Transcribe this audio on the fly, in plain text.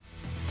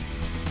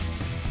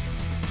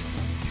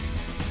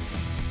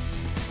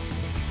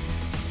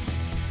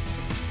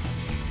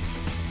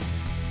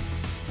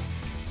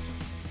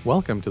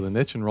Welcome to the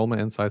Niche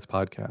Enrollment Insights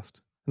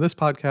podcast. In this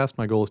podcast,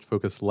 my goal is to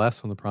focus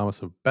less on the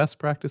promise of best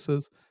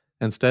practices,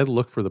 and instead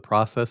look for the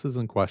processes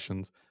and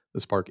questions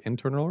that spark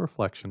internal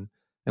reflection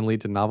and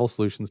lead to novel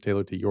solutions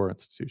tailored to your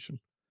institution.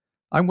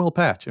 I'm Will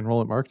Patch,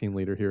 Enrollment Marketing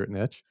Leader here at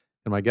Niche,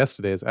 and my guest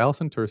today is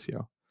Allison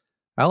Tercio.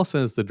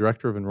 Allison is the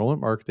Director of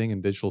Enrollment Marketing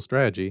and Digital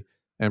Strategy,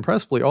 and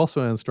impressively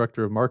also an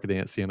instructor of marketing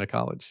at Siena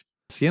College.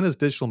 Siena's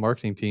digital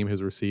marketing team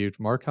has received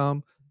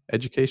Marcom,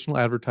 Educational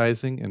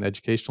Advertising, and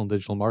Educational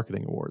Digital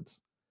Marketing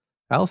Awards.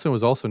 Allison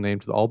was also named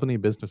to the Albany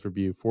Business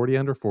Review 40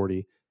 Under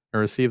 40 and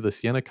received the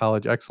Siena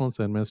College Excellence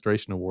in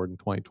Administration Award in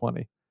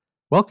 2020.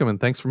 Welcome and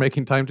thanks for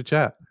making time to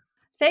chat.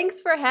 Thanks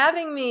for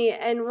having me.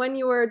 And when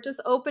you were just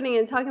opening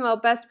and talking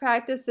about best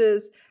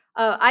practices,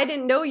 I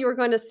didn't know you were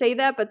going to say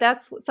that, but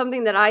that's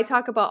something that I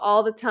talk about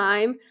all the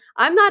time.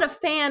 I'm not a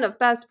fan of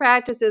best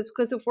practices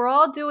because if we're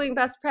all doing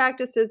best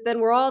practices, then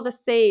we're all the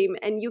same.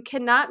 And you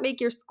cannot make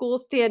your school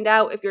stand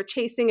out if you're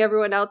chasing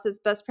everyone else's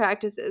best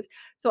practices.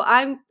 So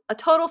I'm a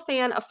total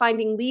fan of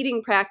finding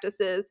leading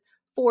practices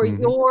for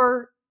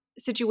your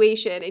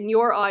situation in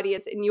your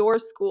audience in your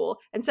school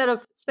instead of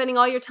spending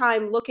all your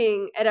time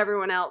looking at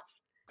everyone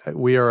else.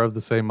 We are of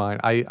the same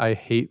mind. I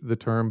hate the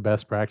term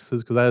best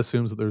practices because that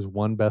assumes that there's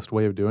one best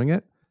way of doing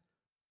it.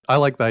 I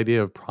like the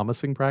idea of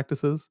promising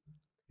practices,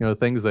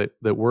 things that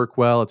work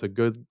well. It's a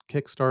good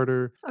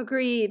Kickstarter.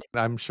 Agreed.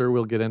 I'm sure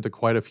we'll get into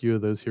quite a few of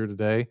those here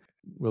today.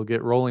 We'll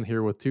get rolling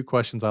here with two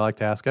questions I like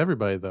to ask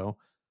everybody, though.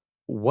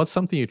 What's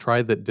something you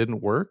tried that didn't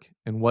work,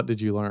 and what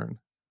did you learn?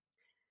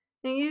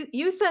 Now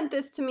you sent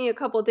this to me a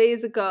couple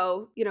days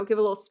ago, give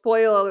a little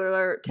spoiler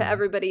alert to Mhm.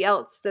 everybody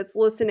else that's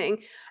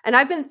listening. And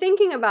I've been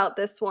thinking about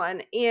this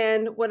one.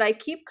 And what I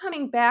keep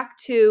coming back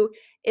to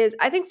is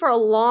I think for a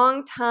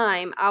long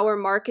time, our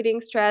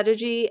marketing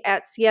strategy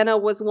at Siena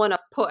was one of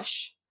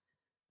push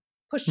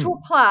to Hmm.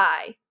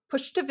 apply,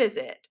 push to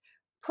visit,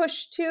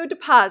 push to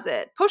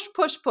deposit, push,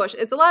 push, push.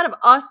 It's a lot of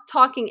us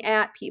talking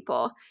at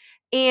people.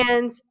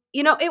 And,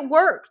 it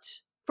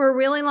worked for a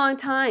really long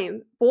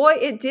time. Boy,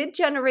 it did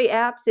generate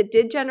apps, it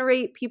did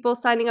generate people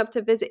signing up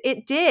to visit.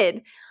 It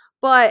did.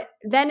 But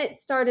then it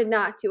started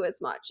not to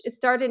as much. It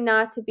started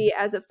not to be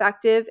as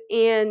effective.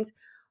 And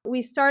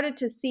we started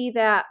to see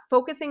that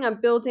focusing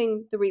on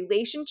building the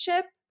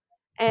relationship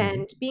Mhm.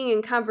 and being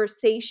in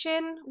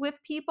conversation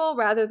with people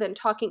rather than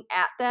talking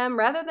at them,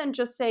 rather than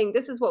just saying,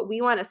 this is what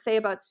we want to say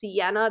about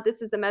Siena,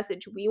 this is the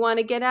message we want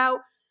to get out,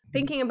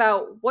 thinking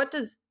about what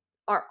does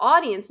our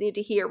audience need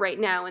to hear right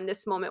now in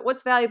this moment,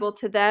 what's valuable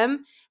to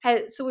them.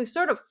 So we've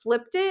sort of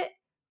flipped it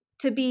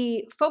to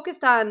be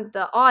focused on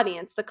the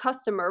audience, the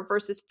customer,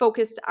 versus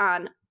focused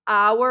on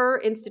our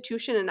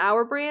institution and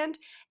our brand.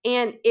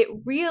 And it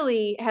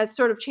really has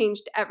sort of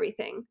changed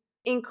everything,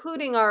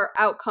 including our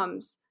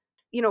outcomes.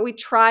 We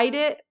tried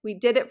it, we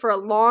did it for a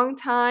long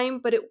time,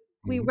 but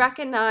we Mhm.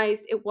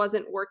 recognized it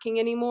wasn't working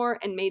anymore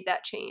and made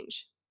that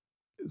change.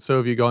 So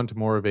have you gone to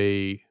more of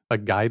a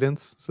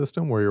guidance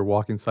system where you're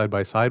walking side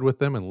by side with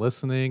them and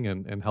listening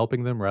and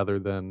helping them rather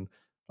than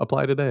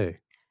apply today?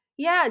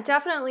 Yeah,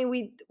 definitely.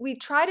 We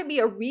try to be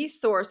a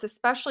resource,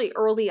 especially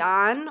early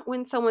on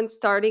when someone's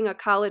starting a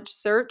college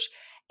search.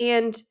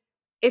 And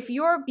if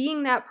you're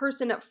being that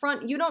person up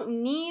front, you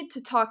don't need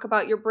to talk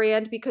about your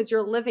brand because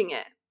you're living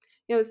it.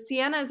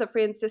 Siena is a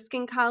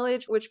Franciscan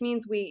college, which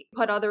means we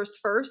put others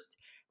first.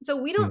 So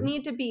we don't Mhm.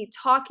 need to be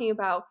talking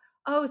about,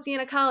 oh,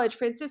 Siena College,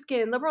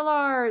 Franciscan, liberal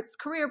arts,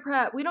 career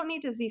prep. We don't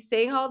need to be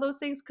saying all those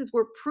things because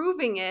we're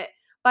proving it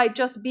by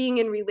just being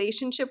in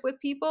relationship with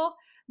people.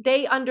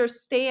 They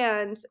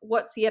understand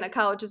what Siena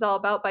College is all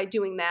about by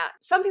doing that.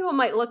 Some people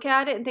might look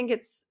at it and think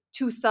it's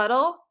too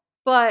subtle,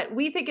 but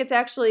we think it's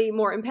actually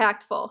more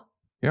impactful.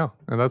 Yeah,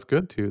 and that's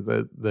good too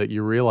that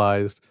you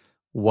realized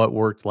what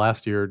worked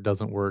last year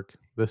doesn't work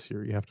this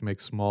year. You have to make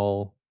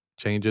small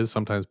changes,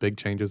 sometimes big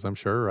changes, I'm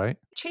sure, right?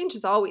 Change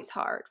is always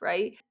hard,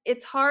 right?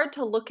 It's hard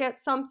to look at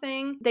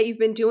something that you've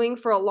been doing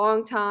for a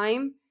long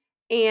time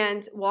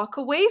and walk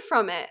away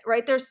from it,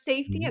 right? There's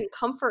safety Mhm. and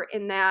comfort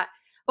in that.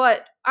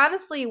 But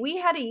honestly, we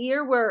had a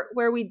year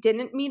where we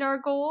didn't meet our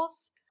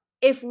goals.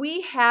 If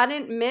we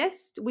hadn't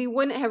missed, we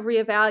wouldn't have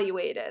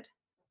reevaluated.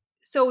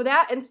 So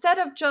that instead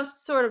of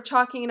just sort of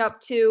chalking it up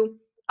to,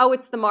 oh,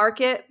 it's the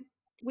market,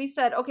 we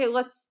said, okay,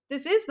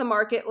 this is the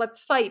market,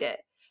 let's fight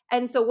it.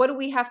 And so what do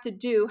we have to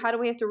do? How do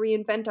we have to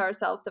reinvent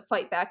ourselves to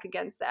fight back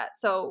against that?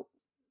 So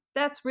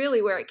that's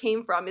really where it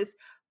came from, is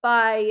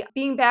by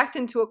being backed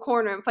into a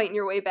corner and fighting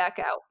your way back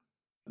out.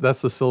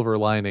 That's the silver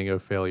lining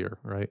of failure,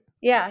 right?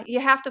 Yeah,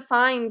 you have to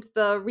find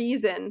the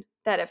reason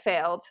that it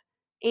failed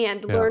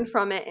and Yeah. learn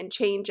from it and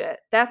change it.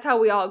 That's how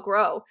we all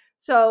grow.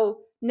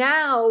 So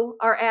now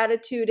our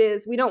attitude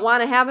is we don't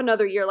want to have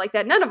another year like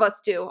that. None of us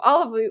do.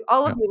 All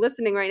Yeah. of you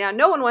listening right now,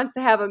 no one wants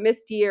to have a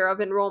missed year of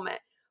enrollment.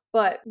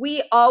 But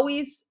we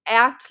always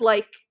act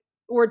like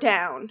we're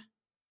down,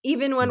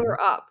 even when Mhm. we're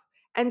up.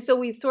 And so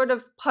we sort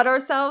of put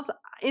ourselves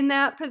in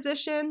that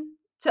position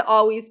to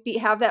always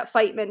have that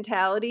fight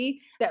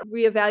mentality, that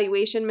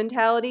reevaluation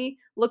mentality,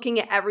 looking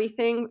at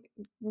everything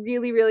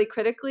really, really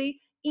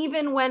critically,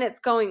 even when it's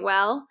going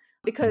well,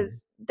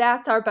 because Mhm.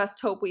 that's our best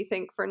hope, we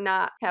think, for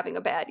not having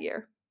a bad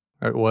year.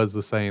 It was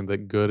the saying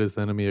that good is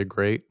the enemy of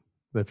great.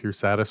 If you're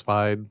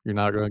satisfied, you're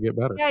not gonna get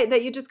better. Yeah,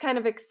 that you just kind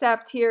of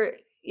accept here,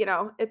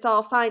 it's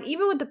all fine.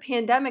 Even with the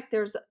pandemic,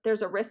 there's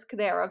a risk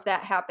there of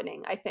that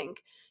happening, I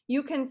think.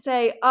 You can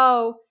say,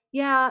 "Oh,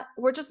 yeah,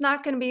 we're just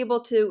not gonna be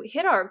able to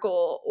hit our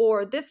goal,"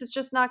 or "This is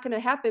just not gonna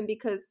happen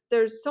because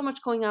there's so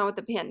much going on with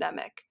the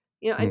pandemic."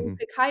 And you Mhm.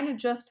 could kind of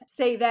just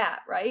say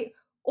that, right?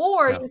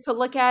 Or Yeah. you could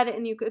look at it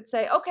and you could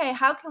say, "Okay,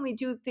 how can we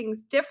do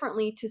things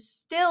differently to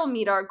still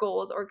meet our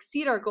goals or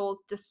exceed our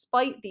goals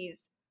despite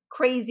these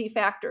crazy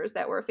factors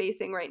that we're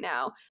facing right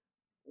now?"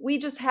 We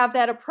just have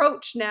that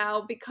approach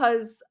now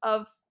because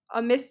of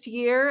a missed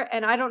year,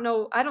 and I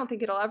don't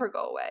think it'll ever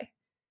go away.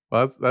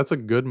 Well, that's a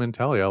good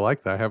mentality, I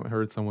like that, I haven't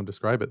heard someone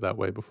describe it that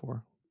way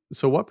before.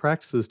 So what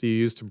practices do you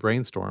use to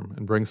brainstorm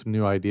and bring some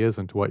new ideas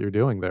into what you're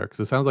doing there? Because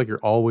it sounds like you're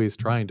always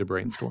trying to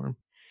brainstorm.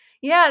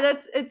 Yeah,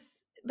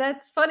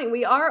 that's funny.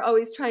 We are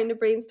always trying to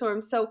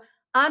brainstorm. So,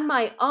 on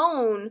my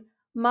own,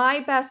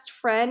 my best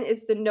friend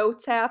is the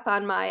Notes app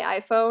on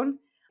my iPhone.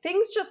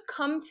 Things just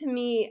come to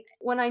me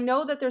when I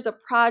know that there's a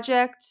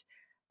project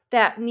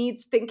that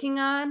needs thinking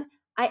on.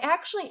 I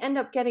actually end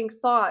up getting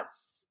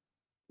thoughts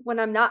when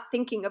I'm not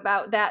thinking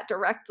about that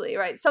directly,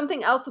 right?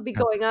 Something else will be Yeah.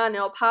 going on and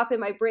it'll pop in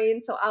my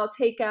brain. So I'll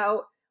take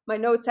out my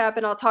notes app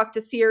and I'll talk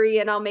to Siri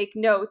and I'll make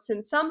notes.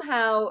 And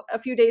somehow a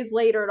few days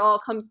later, it all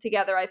comes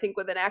together, I think,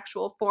 with an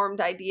actual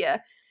formed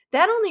idea.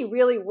 That only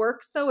really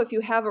works though if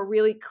you have a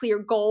really clear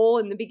goal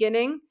in the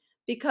beginning,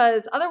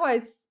 because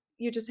otherwise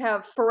you just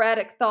have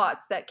sporadic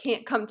thoughts that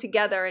can't come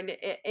together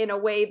in a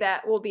way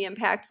that will be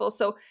impactful.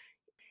 So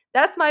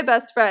that's my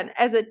best friend.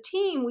 As a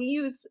team, we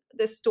use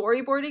the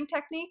storyboarding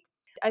technique.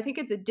 I think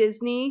it's a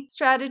Disney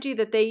strategy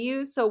that they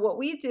use. So what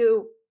we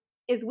do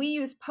is we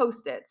use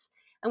Post-its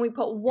and we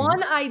put Mhm.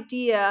 one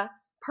idea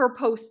per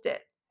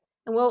Post-it.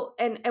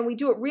 And we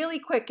do it really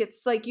quick.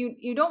 It's like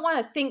you don't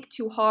want to think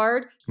too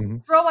hard.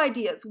 Mhm. Throw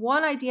ideas,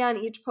 one idea on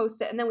each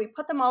Post-it, and then we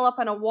put them all up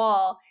on a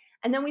wall,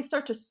 and then we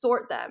start to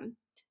sort them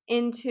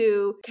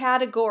into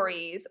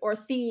categories or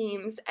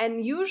themes.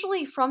 And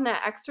usually from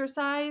that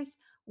exercise,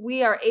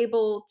 we are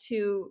able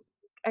to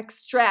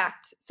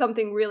extract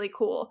something really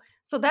cool.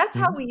 So that's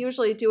how Mhm. we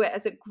usually do it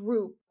as a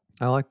group.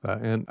 I like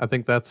that, and I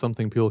think that's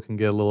something people can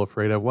get a little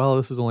afraid of. "Well,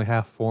 this is only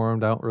half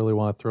formed, I don't really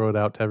wanna throw it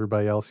out to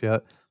everybody else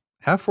yet."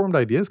 Half formed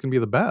ideas can be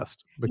the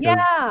best because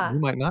Yeah. you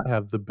might not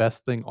have the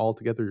best thing all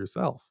together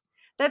yourself.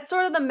 That's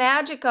sort of the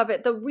magic of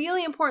it. The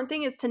really important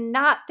thing is to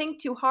not think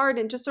too hard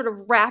and just sort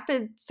of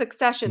rapid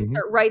succession Mhm.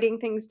 start writing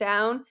things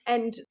down,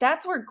 and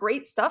that's where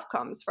great stuff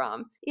comes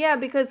from. Yeah,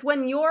 because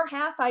when your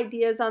half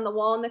idea is on the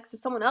wall next to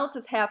someone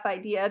else's half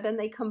idea, then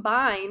they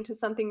combine to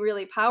something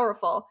really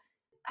powerful.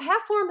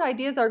 Half-formed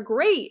ideas are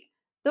great.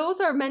 Those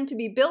are meant to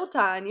be built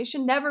on. You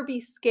should never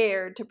be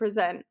scared to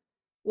present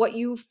what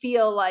you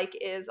feel like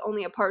is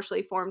only a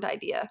partially formed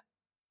idea.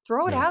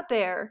 Throw it Yeah. out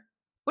there.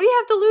 What do you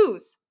have to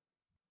lose?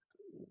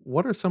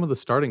 What are some of the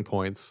starting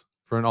points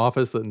for an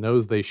office that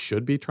knows they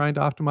should be trying to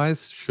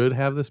optimize, should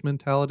have this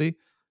mentality,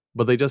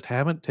 but they just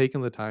haven't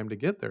taken the time to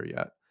get there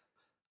yet?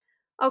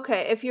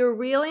 Okay, if you're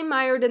really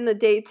mired in the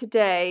day to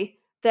day,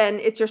 then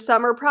it's your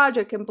summer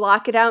project and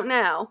block it out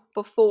now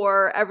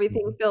before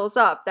everything Mhm. fills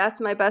up.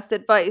 That's my best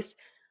advice.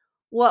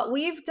 What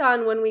we've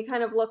done when we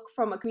kind of look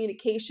from a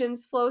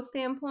communications flow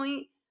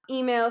standpoint,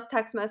 emails,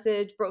 text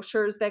message,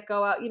 brochures that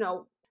go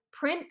out,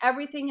 print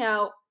everything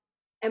out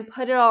and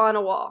put it all on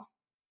a wall.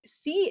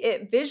 See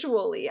it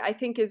visually, I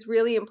think, is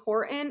really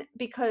important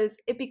because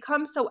it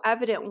becomes so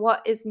evident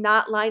what is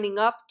not lining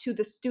up to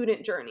the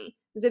student journey.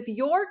 Because if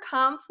your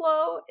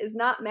flow is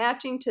not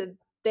matching to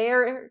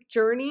their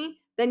journey,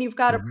 then you've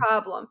got a Mhm.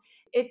 problem.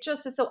 It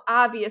just is so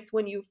obvious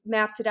when you've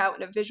mapped it out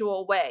in a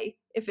visual way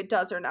if it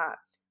does or not.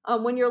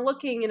 When you're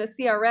looking in a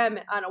CRM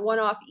on a one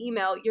off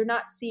email, you're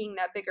not seeing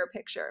that bigger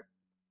picture.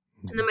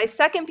 And then Mhm. my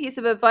second piece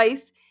of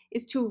advice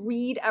is to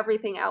read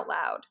everything out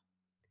loud.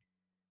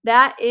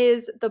 That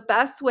is the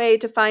best way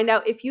to find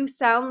out if you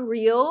sound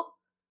real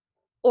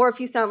or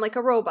if you sound like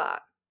a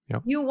robot.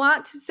 Yep. You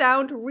want to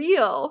sound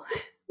real.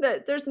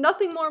 There's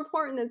nothing more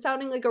important than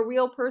sounding like a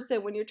real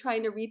person when you're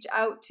trying to reach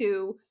out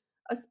to,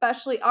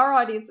 especially our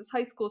audience is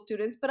high school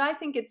students, but I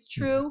think it's Mhm.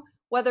 true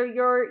whether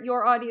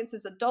your audience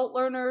is adult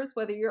learners,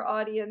 whether your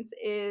audience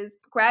is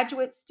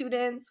graduate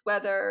students,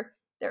 whether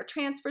they're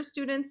transfer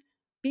students.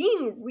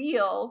 Being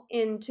real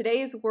in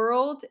today's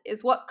world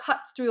is what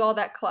cuts through all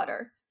that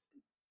clutter.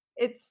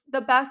 It's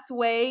the best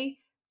way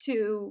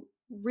to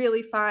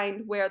really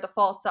find where the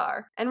faults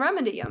are and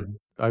remedy them.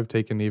 Mhm. I've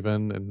taken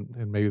even,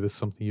 and maybe this is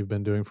something you've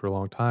been doing for a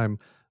long time,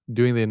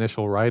 doing the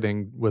initial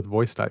writing with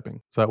voice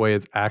typing. So that way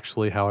it's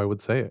actually how I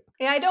would say it.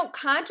 Yeah, I don't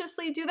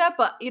consciously do that,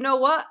 but you know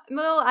what,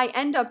 Will? I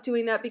end up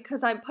doing that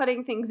because I'm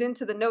putting things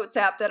into the notes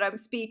app that I'm Yeah.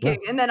 speaking,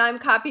 and then I'm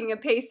copying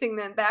and pasting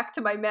them back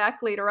to my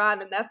Mac later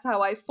on, and that's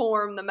how I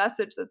form the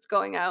message that's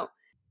going out.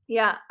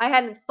 Yeah, I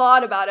hadn't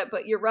thought about it,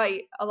 but you're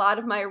right. A lot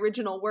of my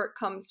original work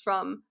comes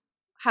from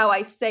how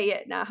I say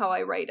it, not how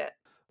I write it.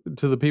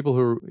 To the people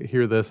who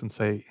hear this and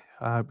say,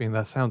 I mean,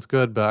 that sounds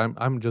good, but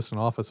I'm just an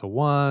office of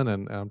one,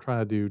 and I'm trying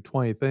to do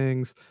 20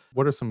 things.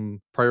 What are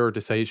some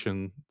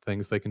prioritization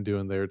things they can do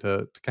in there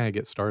to kind of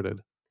get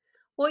started?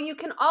 Well, you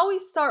can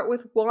always start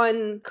with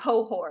one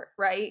cohort,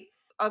 right?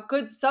 A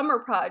good summer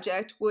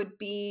project would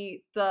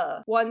be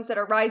the ones that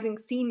are rising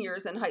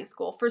seniors in high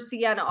school for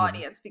Sienna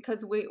Mhm, audience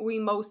because we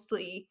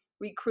mostly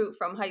recruit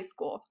from high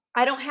school.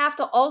 I don't have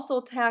to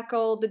also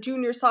tackle the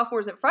juniors,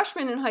 sophomores, and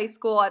freshmen in high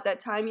school at that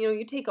time.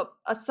 You take a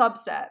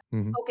subset,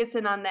 mhm, focus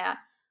in on that.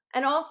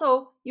 And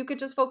also, you could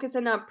just focus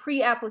in on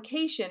pre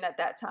application at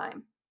that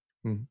time.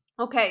 mhm,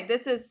 Okay,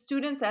 this is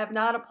students that have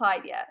not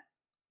applied yet.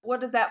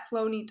 What does that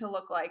flow need to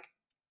look like?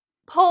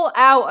 Pull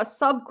out a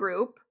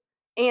subgroup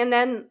and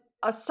then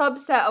a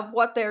subset of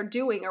what they're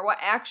doing or what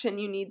action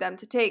you need them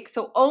to take.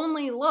 So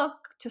only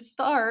look to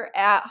start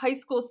at high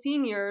school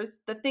seniors,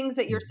 the things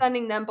that you're mhm,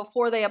 sending them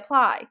before they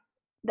apply.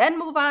 Then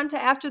move on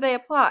to after they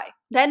apply.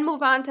 Then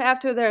move on to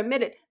after they're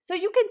admitted. So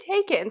you can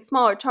take it in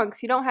smaller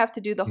chunks. You don't have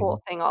to do the mhm.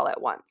 whole thing all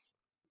at once.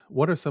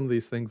 What are some of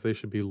these things they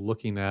should be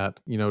looking at,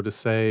 to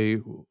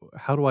say,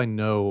 how do I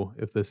know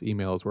if this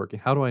email is working?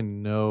 How do I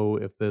know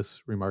if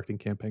this remarketing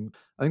campaign?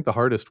 I think the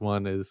hardest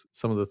one is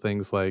some of the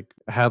things like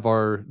have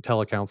our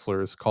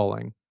telecounselors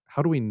calling.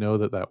 How do we know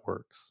that that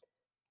works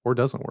or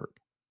doesn't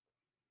work?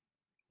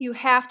 You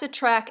have to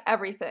track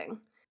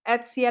everything.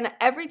 At Sienna,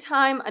 every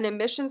time an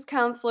admissions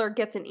counselor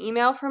gets an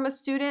email from a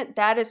student,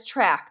 that is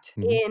tracked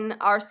Mhm, in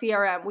our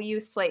CRM. We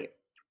use Slate.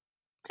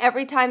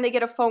 Every time they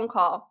get a phone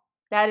call,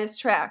 that is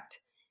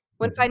tracked.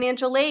 When mhm,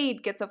 financial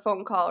aid gets a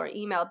phone call or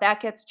email,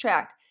 that gets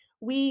tracked.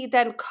 We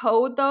then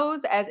code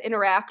those as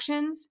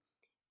interactions,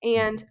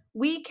 mhm, and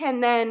we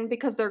can then,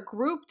 because they're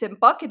grouped and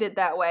bucketed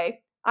that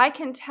way, I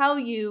can tell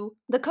you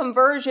the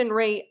conversion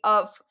rate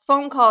of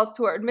phone calls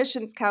to our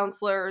admissions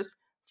counselors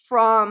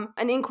from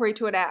an inquiry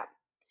to an app.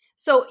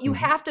 So you mhm.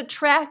 have to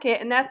track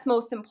it, and that's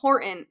most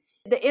important.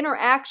 The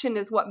interaction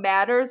is what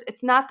matters.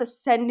 It's not the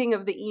sending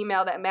of the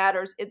email that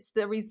matters, it's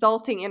the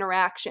resulting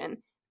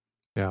interaction.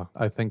 Yeah,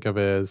 I think of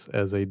it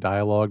as a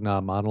dialogue, not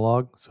a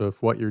monologue. So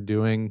if what you're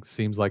doing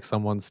seems like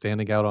someone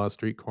standing out on a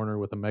street corner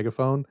with a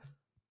megaphone,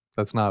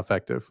 that's not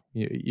effective.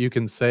 You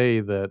can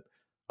say that,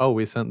 "Oh,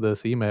 we sent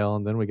this email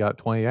and then we got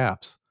 20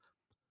 apps."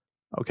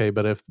 Okay,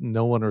 but if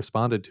no one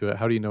responded to it,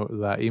 how do you know it was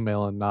that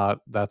email and not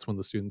that's when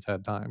the students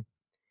had time?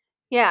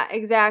 Yeah,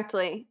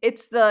 exactly.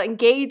 It's the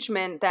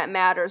engagement that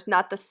matters,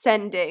 not the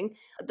sending.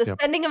 The Yep.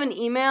 sending of an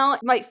email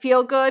might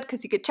feel good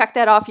because you could check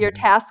that off your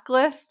Mhm. task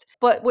list,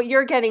 but what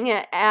you're getting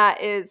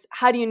at is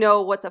how do you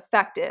know what's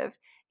effective?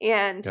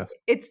 And Yes.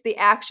 it's the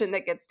action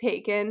that gets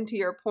taken, to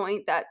your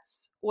point,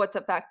 that's what's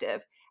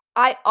effective.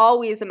 I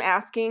always am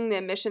asking the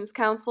admissions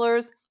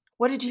counselors,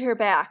 what did you hear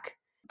back?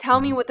 Tell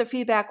me Mhm. what the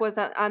feedback was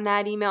on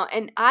that email.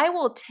 And I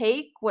will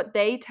take what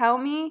they tell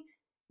me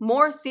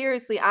more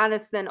seriously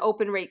honest than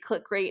open rate,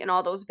 click rate, and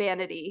all those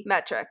vanity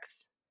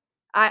metrics.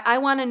 I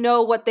want to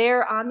know what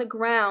they're on the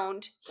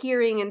ground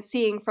hearing and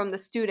seeing from the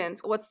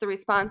students. What's the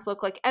response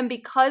look like? And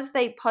because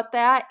they put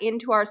that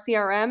into our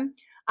CRM,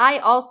 I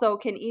also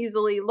can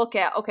easily look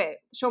at, okay,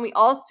 show me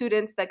all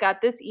students that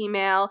got this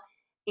email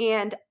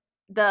and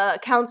the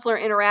counselor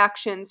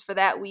interactions for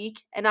that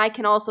week. And I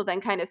can also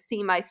then kind of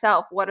see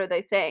myself, what are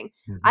they saying?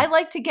 Mhm. I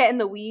like to get in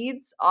the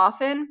weeds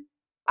often.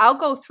 I'll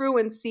go through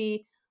and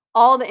see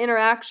all the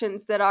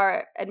interactions that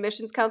our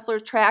admissions counselor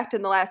tracked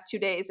in the last 2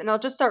 days, and I'll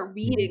just start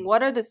Mhm. reading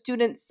what are the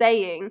students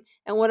saying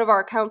and what are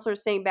our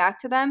counselors saying back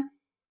to them.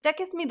 That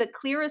gives me the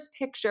clearest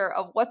picture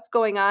of what's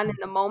going on in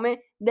the moment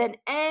than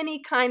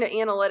any kind of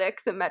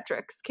analytics and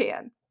metrics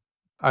can.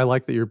 I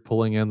like that you're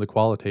pulling in the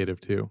qualitative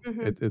too.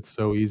 Mhm. It's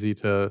so easy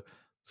to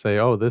say,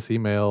 "Oh, this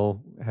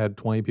email had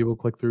 20 people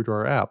click through to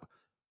our app."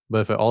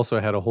 But if it also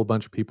had a whole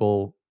bunch of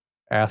people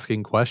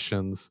asking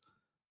questions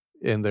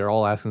and they're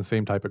all asking the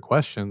same type of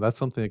question, that's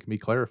something that can be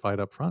clarified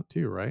up front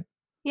too, right?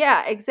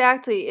 Yeah,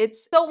 exactly.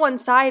 It's so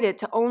one-sided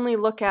to only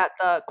look at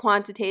the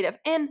quantitative,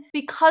 and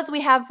because we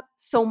have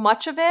so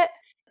much of it,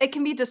 it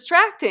can be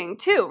distracting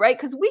too, right?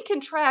 Because we can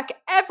track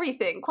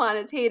everything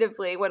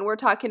quantitatively when we're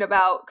talking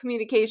about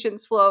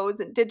communications flows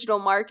and digital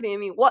marketing. I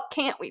mean, what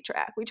can't we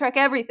track? We track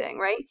everything,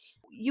 right?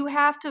 You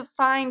have to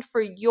find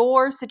for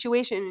your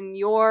situation and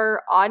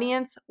your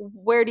audience,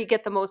 where do you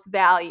get the most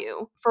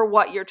value for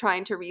what you're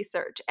trying to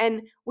research?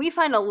 And we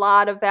find a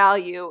lot of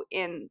value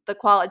in the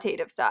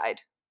qualitative side.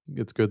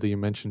 It's good that you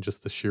mentioned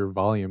just the sheer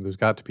volume. There's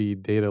got to be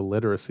data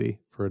literacy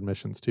for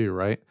admissions too,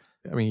 right?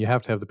 I mean, you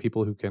have to have the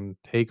people who can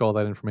take all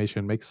that information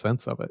and make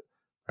sense of it.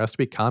 There has to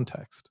be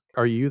context.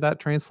 Are you that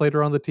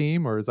translator on the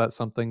team, or is that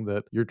something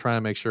that you're trying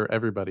to make sure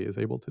everybody is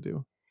able to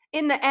do?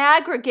 In the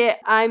aggregate,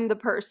 I'm the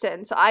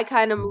person, so I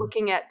kind of am Mhm,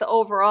 looking at the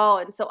overall,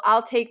 and so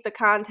I'll take the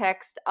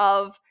context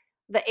of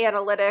the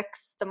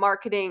analytics, the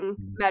marketing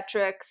mhm,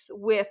 metrics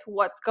with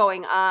what's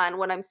going on,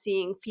 what I'm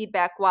seeing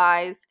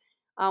feedback-wise,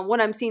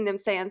 what I'm seeing them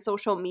say on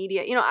social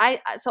media.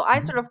 I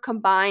mhm. sort of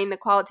combine the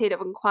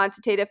qualitative and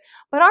quantitative,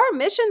 but our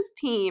admissions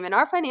team and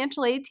our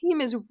financial aid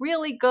team is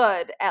really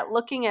good at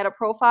looking at a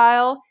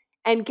profile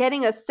and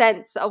getting a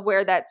sense of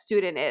where that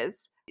student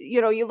is.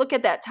 You look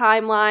at that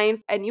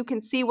timeline and you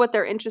can see what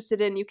they're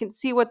interested in. You can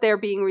see what they're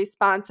being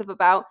responsive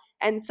about.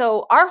 And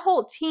so our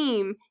whole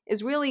team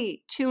is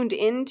really tuned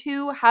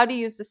into how to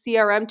use the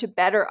CRM to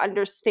better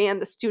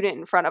understand the student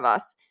in front of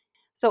us.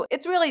 So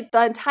it's really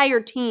the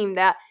entire team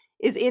that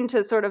is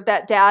into sort of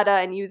that data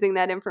and using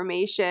that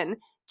information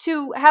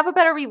to have a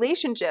better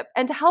relationship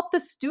and to help the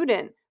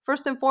student.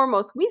 First and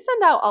foremost, we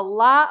send out a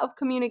lot of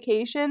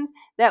communications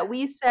that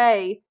we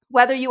say,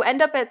 whether you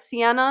end up at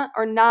Siena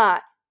or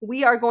not,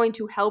 we are going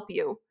to help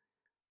you.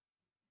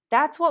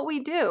 That's what we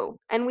do.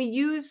 And we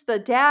use the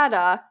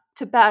data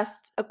to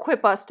best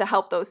equip us to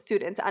help those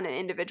students on an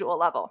individual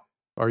level.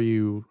 Are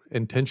you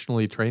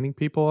intentionally training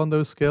people on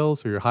those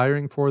skills, or you're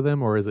hiring for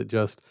them, or is it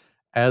just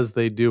as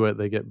they do it,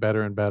 they get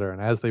better and better,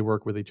 and as they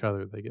work with each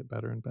other, they get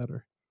better and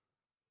better?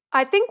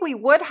 I think we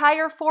would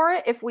hire for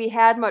it if we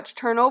had much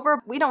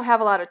turnover. We don't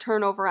have a lot of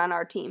turnover on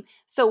our team.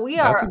 So we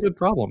That's are a good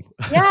problem.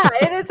 Yeah,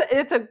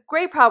 it's a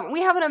great problem.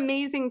 We have an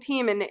amazing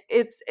team, and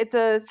it's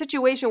a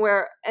situation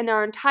where in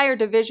our entire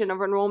division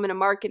of enrollment and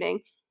marketing,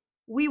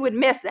 we would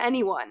miss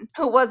anyone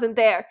who wasn't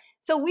there.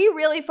 So we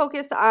really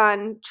focus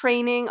on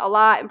training a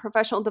lot and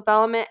professional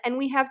development, and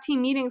we have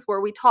team meetings where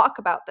we talk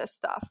about this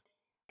stuff.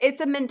 It's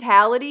a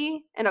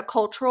mentality and a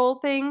cultural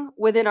thing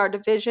within our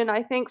division,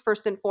 I think,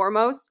 first and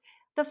foremost.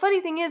 The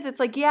funny thing is, it's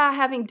like, yeah,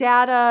 having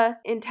data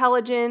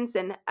intelligence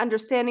and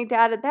understanding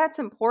data, that's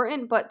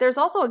important, but there's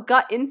also a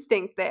gut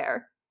instinct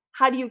there.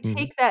 How do you Mhm.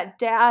 take that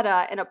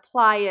data and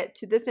apply it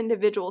to this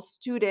individual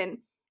student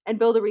and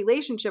build a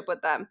relationship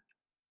with them?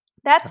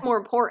 That's more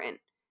important.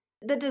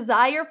 The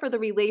desire for the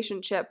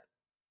relationship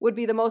would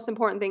be the most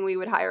important thing we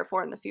would hire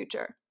for in the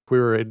future. If we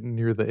were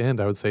near the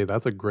end, I would say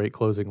that's a great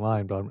closing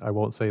line, but I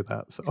won't say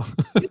that, so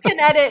You can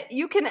edit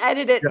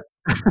it, yeah.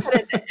 put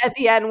it at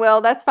the end,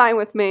 Will. That's fine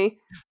with me.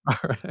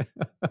 Alright.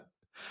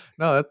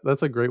 No,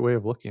 that's a great way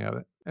of looking at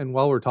it, and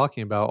while we're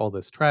talking about all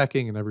this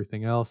tracking and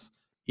everything else,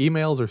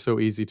 emails are so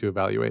easy to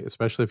evaluate,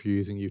 especially if you're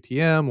using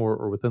UTM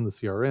or within the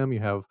CRM,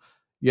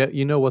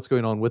 you know what's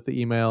going on with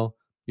the email.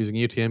 Using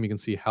UTM, you can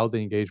see how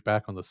they engage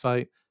back on the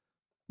site.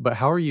 But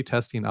how are you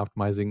testing and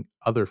optimizing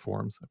other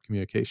forms of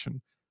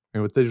communication?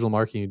 And with digital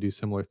marketing, you do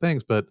similar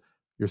things, but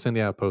you're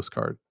sending out a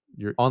postcard.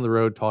 You're on the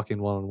road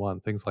talking one on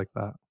one, things like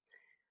that.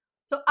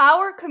 So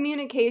our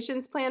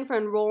communications plan for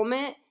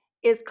enrollment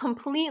is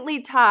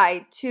completely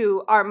tied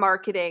to our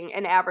marketing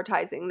and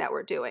advertising that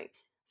we're doing.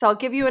 So I'll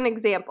give you an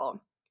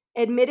example.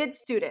 Admitted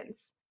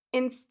students,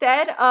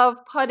 instead of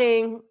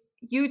putting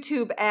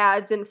YouTube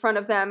ads in front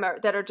of them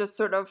that are just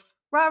sort of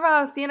rah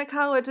rah, Siena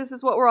College, this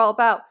is what we're all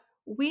about.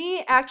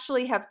 We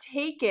actually have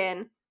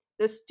taken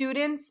the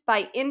students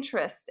by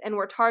interest and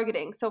we're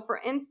targeting. So, for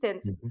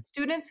instance, Mhm,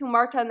 students who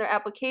marked on their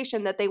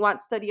application that they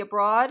want study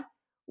abroad,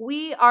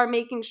 we are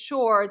making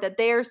sure that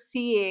they're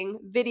seeing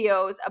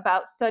videos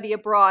about study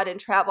abroad and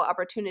travel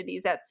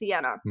opportunities at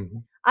Siena.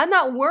 mhm. I'm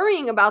not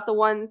worrying about the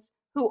ones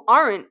who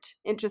aren't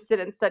interested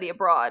in study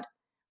abroad.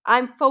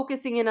 I'm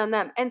focusing in on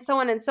them and so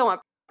on and so on.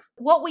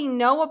 What we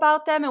know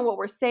about them and what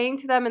we're saying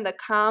to them in the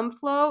comm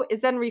flow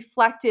is then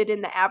reflected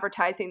in the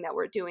advertising that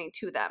we're doing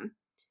to them.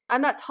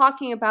 I'm not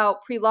talking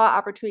about pre law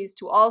opportunities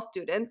to all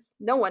students.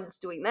 No one's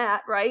doing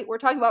that, right? We're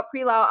talking about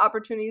pre law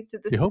opportunities to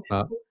the You hope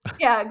students. not.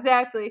 Yeah,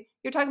 exactly.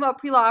 You're talking about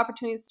pre law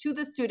opportunities to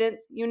the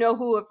students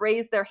who have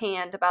raised their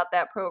hand about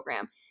that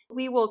program.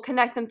 We will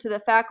connect them to the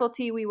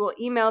faculty. We will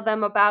email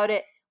them about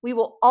it. We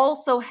will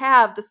also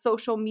have the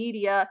social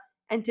media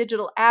and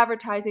digital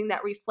advertising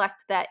that reflect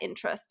that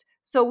interest.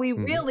 So we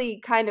Mhm.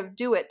 really kind of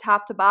do it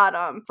top to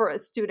bottom for a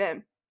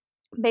student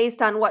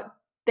based on what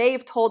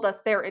they've told us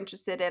they're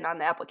interested in on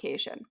the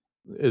application.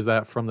 Is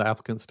that from the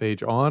applicant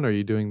stage on? Are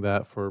you doing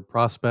that for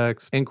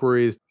prospects,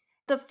 inquiries?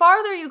 The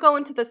farther you go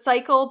into the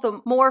cycle, the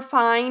more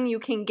fine you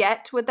can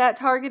get with that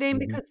targeting Mhm,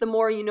 because the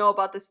more you know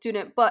about the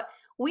student. But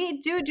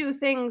we do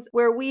things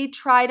where we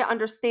try to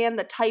understand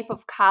the type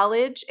of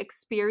college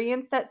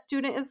experience that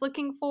student is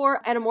looking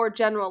for at a more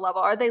general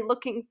level. Are they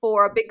looking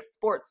for a big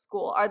sports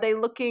school? Are they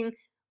looking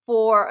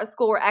for a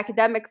school where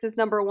academics is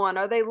number one?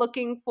 Are they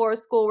looking for a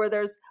school where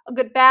there's a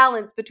good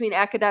balance between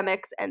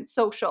academics and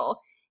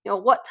social?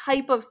 What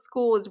type of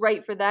school is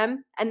right for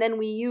them? And then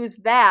we use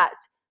that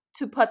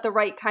to put the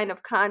right kind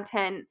of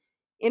content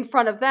in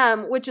front of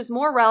them, which is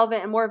more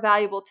relevant and more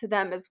valuable to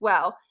them as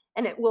well.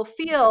 And it will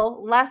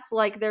feel less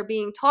like they're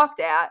being talked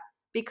at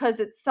because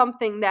it's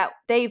something that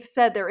they've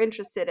said they're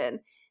interested in.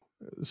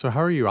 So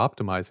how are you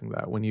optimizing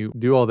that? When you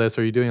do all this,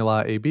 are you doing a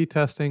lot of A/B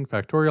testing,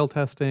 factorial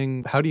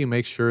testing? How do you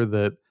make sure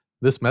that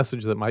this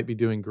message that might be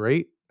doing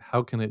great,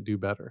 how can it do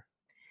better?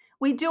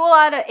 We do a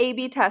lot of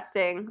A/B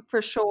testing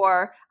for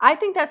sure. I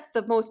think that's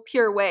the most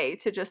pure way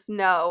to just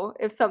know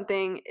if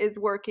something is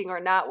working or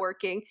not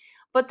working.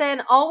 But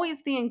then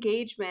always the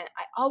engagement.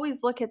 I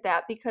always look at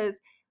that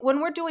because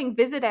when we're doing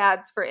visit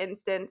ads, for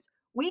instance,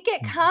 we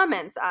get Mhm.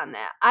 comments on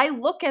that. I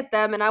look at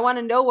them and I want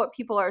to know what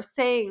people are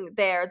saying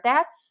there.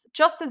 That's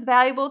just as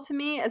valuable to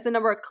me as the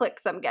number of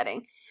clicks I'm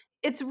getting.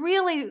 it's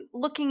really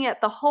looking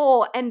at the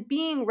whole and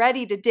being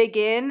ready to dig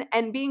in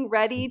and being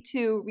ready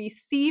to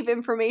receive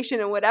information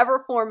in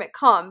whatever form it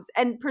comes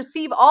and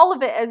perceive all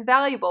of it as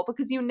valuable,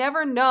 because you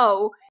never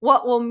know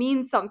what will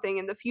mean something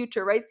in the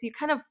future, right? So you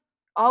kind of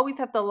always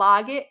have to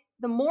log it.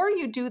 The more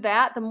you do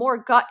that, the more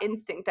gut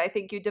instinct I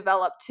think you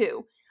develop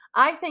too.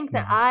 I think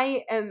that Mhm.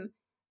 I am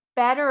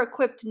better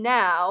equipped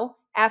now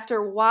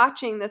after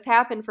watching this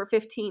happen for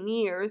 15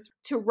 years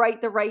to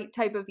write the right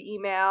type of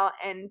email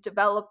and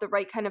develop the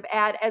right kind of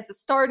ad as a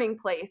starting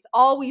place,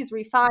 always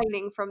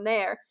refining from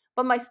there.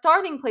 But my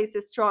starting place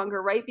is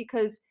stronger, right?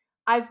 Because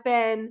I've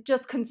been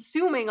just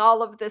consuming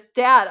all of this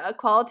data,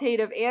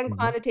 qualitative and Mhm.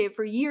 quantitative,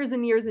 for years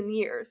and years and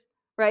years,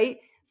 right?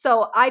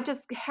 So I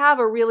just have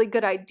a really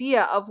good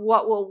idea of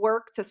what will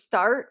work to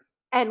start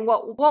and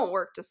what won't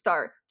work to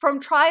start. From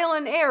trial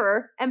and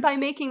error and by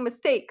making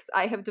mistakes,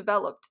 I have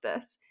developed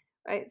this,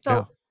 right?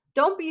 Yeah. So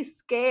don't be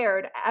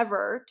scared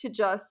ever to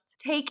just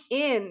take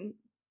in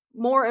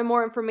more and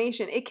more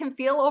information. It can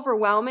feel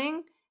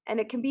overwhelming and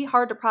it can be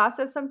hard to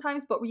process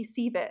sometimes, but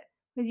receive it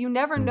because you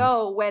never Mhm.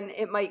 know when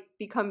it might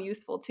become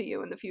useful to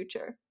you in the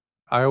future.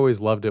 I always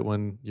loved it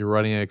when you're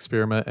running an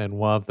experiment and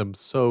one of them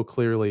so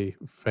clearly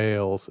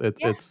fails.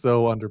 Yeah. It's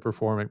so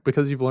underperforming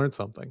because you've learned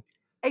something.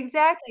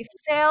 Exactly.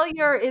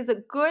 Failure is a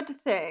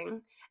good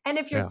thing. And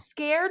if you're Yeah.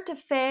 scared to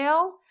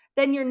fail,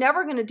 then you're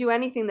never going to do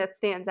anything that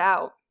stands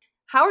out.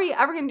 How are you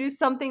ever going to do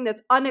something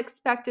that's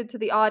unexpected to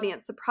the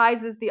audience,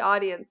 surprises the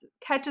audience,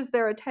 catches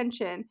their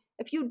attention,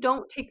 if you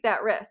don't take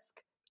that risk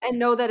and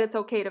know that it's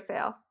okay to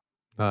fail?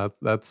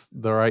 That's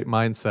the right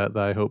mindset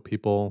that I hope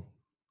people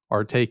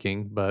are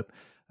taking, but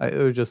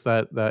there's just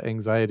that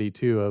anxiety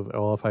too of,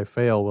 "Well, if I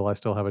fail, will I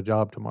still have a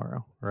job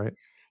tomorrow?" Right?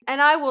 And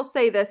I will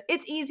say this,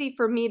 it's easy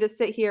for me to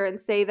sit here and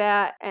say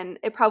that, and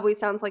it probably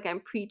sounds like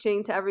I'm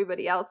preaching to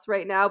everybody else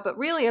right now, but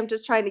really I'm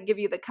just trying to give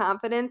you the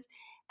confidence.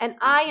 And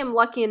I am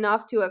lucky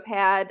enough to have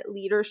had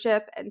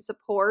leadership and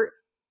support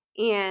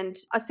and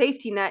a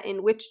safety net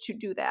in which to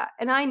do that.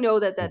 And I know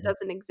that that Mhm.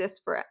 doesn't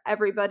exist for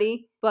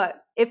everybody,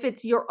 but if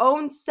it's your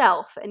own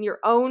self and your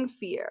own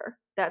fear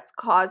that's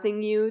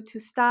causing you to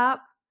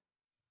stop,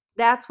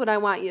 that's what I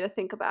want you to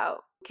think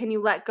about. Can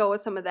you let go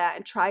of some of that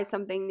and try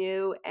something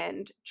new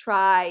and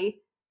try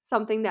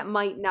something that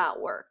might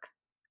not work?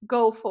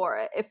 Go for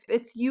it. If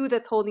it's you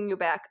that's holding you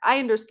back, I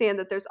understand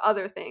that there's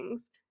other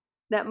things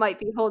that might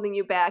be holding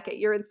you back at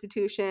your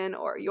institution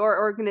or your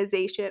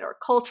organization or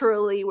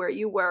culturally where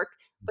you work.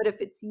 But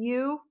if it's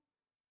you,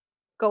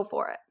 go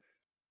for it.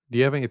 Do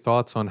you have any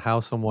thoughts on how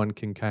someone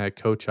can kinda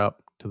coach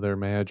up to their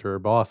manager or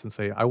boss and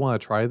say, "I wanna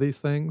try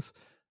these things.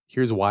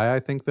 Here's why I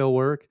think they'll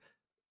work.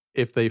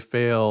 If they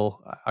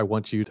fail, I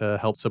want you to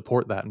help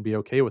support that and be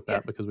okay with Yeah.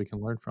 that because we can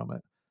learn from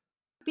it."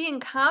 Being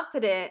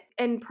confident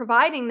and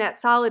providing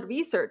that solid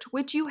research,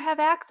 which you have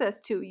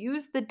access to.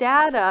 Use the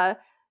data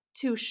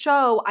to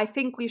show, I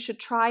think we should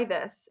try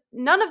this.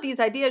 None of these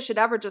ideas should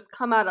ever just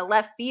come out of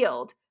left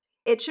field.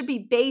 It should be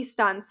based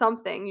on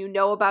something you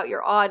know about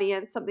your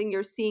audience, something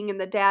you're seeing in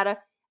the data,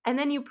 and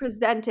then you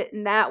present it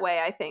in that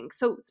way, I think.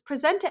 So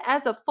present it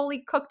as a fully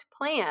cooked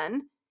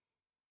plan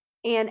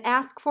and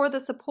ask for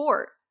the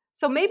support.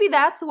 So maybe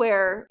that's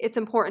where it's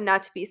important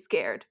not to be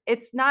scared.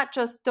 It's not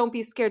just don't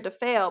be scared to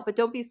fail, but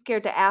don't be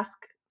scared to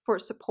ask for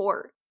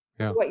support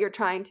Yeah. for what you're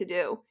trying to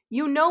do.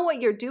 You know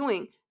what you're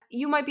doing.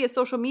 You might be a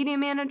social media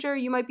manager,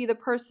 you might be the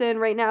person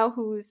right now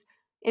who's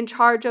in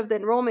charge of the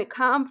enrollment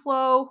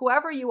conflow,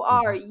 whoever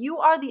Mhm. you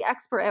are the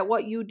expert at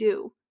what you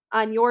do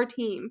on your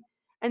team.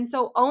 And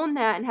so own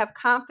that and have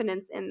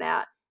confidence in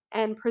that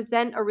and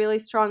present a really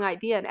strong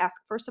idea and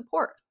ask for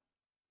support.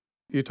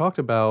 You talked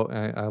about,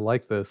 I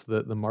like this,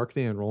 that the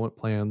marketing enrollment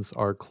plans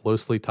are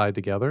closely tied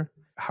together.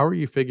 How are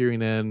you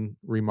figuring in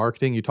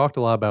remarketing? You talked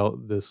a lot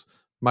about this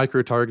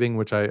micro targeting,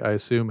 which I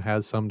assume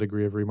has some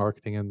degree of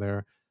remarketing in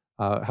there.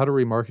 How do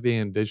remarketing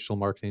and digital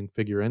marketing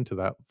figure into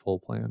that full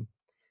plan?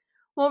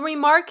 Well,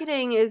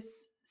 remarketing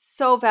is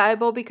so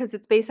valuable because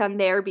it's based on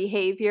their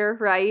behavior,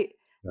 right?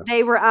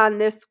 They Yes. were on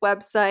this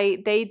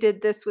website, they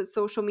did this with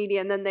social media,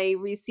 and then they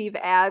receive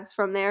ads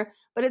from there.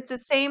 But it's the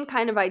same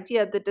kind of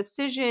idea. The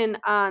decision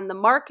on the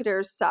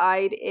marketer's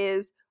side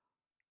is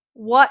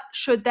what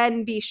should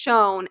then be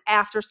shown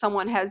after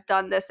someone has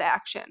done this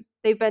action.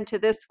 They've been to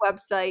this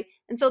website.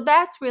 And so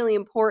that's really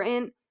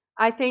important,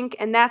 I think,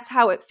 and that's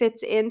how it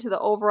fits into the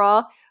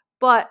overall.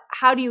 But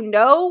how do you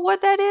know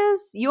what that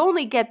is? You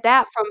only get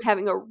that from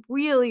having a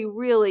really,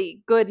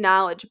 really good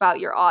knowledge about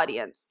your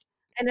audience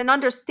and an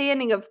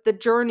understanding of the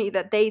journey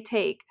that they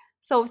take.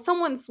 So if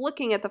someone's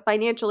looking at the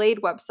financial aid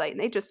website and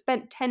they just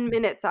spent 10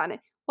 minutes on it,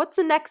 what's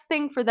the next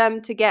thing for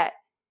them to get?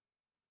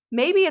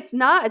 Maybe it's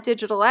not a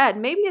digital ad.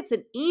 Maybe it's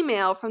an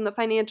email from the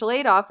financial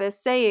aid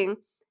office saying,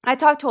 I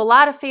talked to a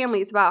lot of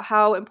families about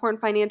how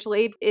important financial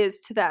aid is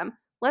to them.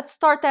 Let's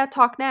start that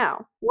talk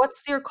now.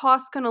 What's your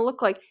cost going to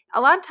look like? A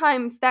lot of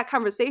times that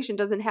conversation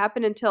doesn't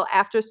happen until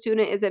after a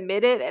student is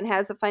admitted and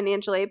has a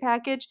financial aid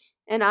package.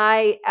 And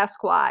I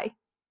ask why.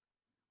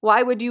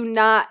 Why would you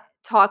not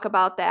talk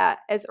about that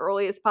as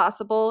early as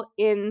possible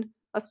in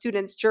a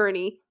student's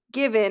journey?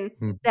 given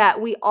Mm.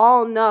 that we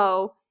all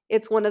know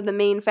it's one of the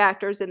main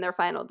factors in their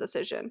final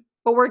decision.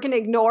 But we're going to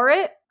ignore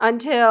it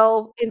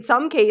until, in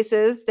some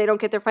cases, they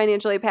don't get their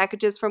financial aid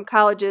packages from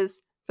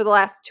colleges for the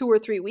last 2 or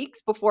 3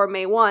 weeks before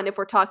May 1, if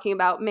we're talking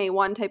about May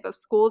 1 type of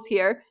schools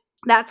here.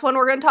 That's when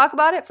we're going to talk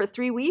about it for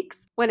 3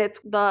 weeks, when it's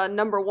the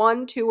number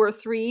 1, 2, or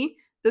 3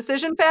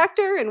 decision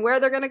factor and where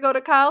they're going to go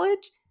to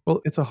college.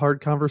 Well, it's a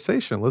hard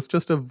conversation. Let's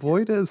just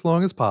avoid it as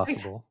long as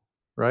possible,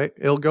 right?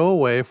 It'll go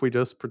away if we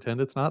just pretend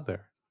it's not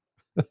there.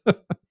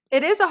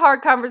 It is a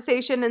hard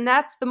conversation, and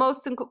that's the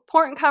most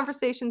important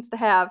conversations to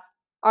have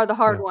are the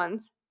hard Yeah.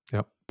 ones.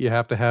 Yep. You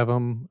have to have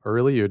them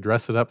early, you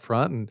address it up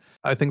front, and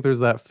I think there's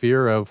that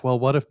fear of, well,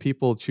 what if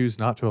people choose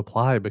not to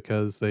apply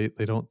because they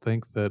don't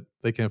think that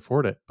they can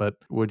afford it? But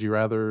would you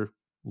rather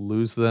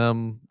lose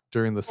them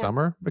during the Yeah.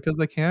 summer because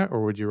they can't,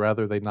 or would you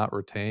rather they not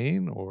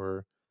retain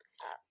or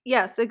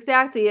Yes,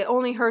 exactly. It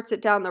only hurts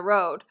it down the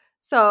road.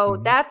 So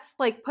Mhm, that's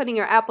like putting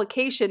your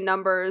application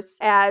numbers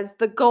as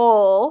the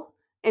goal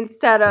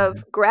instead of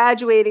mhm.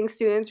 graduating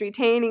students,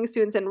 retaining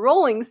students,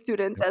 enrolling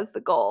students Yep. as the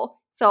goal.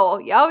 So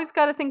you always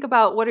got to think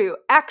about what are you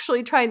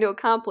actually trying to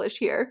accomplish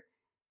here.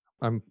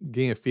 I'm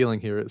getting a feeling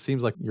here. It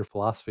seems like your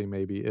philosophy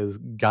maybe is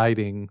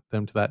guiding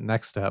them to that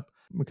next step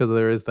because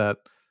there is that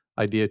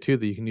idea too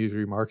that you can use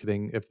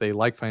remarketing. If they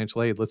like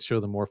financial aid, let's show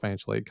them more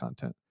financial aid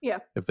content. Yeah.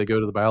 If they go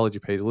to the biology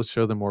page, let's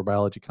show them more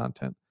biology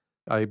content.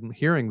 I'm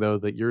hearing though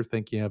that you're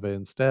thinking of it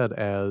instead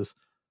as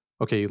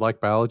okay, you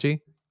like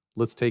biology,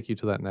 let's take you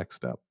to that next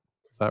step.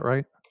 Is that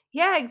right?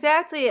 Yeah,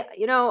 exactly.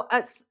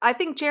 I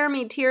think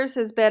Jeremy Tears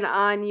has been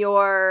on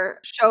your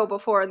show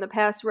before in the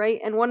past, right?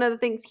 And one of the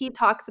things he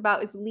talks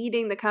about is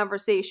leading the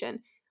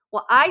conversation.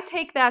 Well, I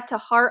take that to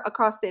heart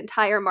across the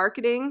entire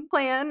marketing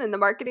plan and the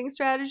marketing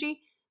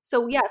strategy.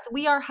 So, yes,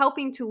 we are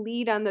helping to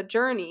lead on the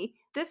journey.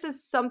 This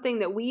is something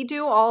that we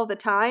do all the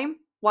time.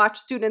 Watch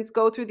students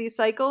go through these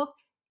cycles.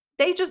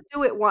 They just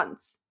do it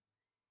once.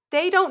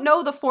 They don't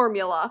know the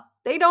formula.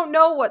 They don't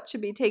know what should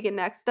be taken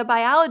next. The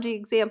biology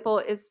example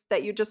is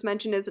that you just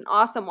mentioned is an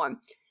awesome one.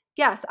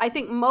 Yes, I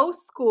think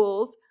most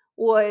schools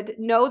would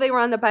know they were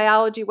on the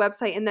biology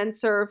website and then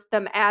serve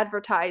them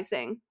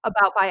advertising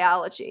about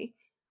biology.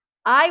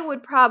 I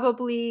would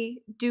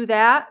probably do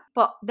that,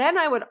 but then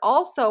I would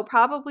also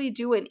probably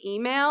do an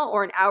email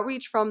or an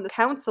outreach from the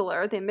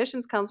counselor, the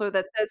admissions counselor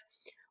that says,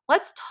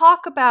 "Let's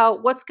talk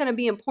about what's going to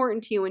be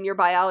important to you in your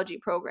biology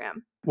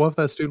program." What if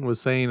that student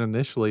was saying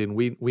initially, and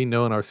we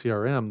know in our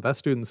CRM that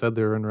student said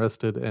they were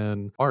interested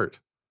in art,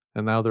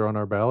 and now they're on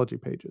our biology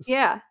pages.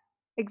 Yeah,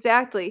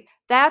 exactly.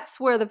 That's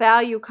where the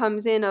value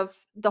comes in of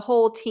the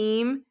whole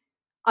team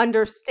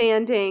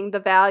understanding the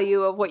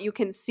value of what you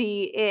can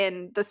see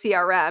in the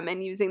CRM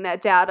and using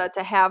that data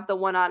to have the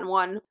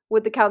one-on-one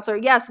with the counselor.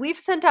 Yes, we've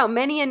sent out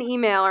many an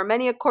email or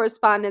many a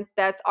correspondence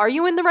that's, "Are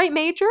you in the right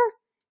major?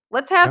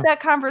 Let's have Yeah. that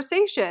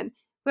conversation,"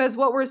 because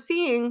what we're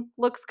seeing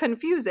looks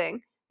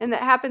confusing, and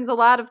that happens a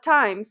lot of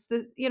times.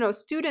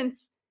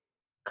 Students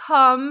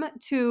come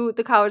to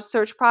the college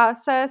search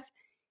process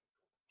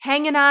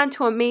hanging on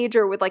to a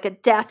major with, like, a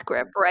death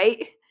grip,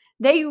 right?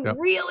 They Yep.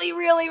 really,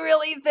 really,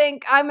 really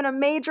think, "I'm gonna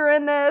major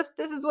in this.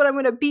 This is what I'm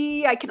gonna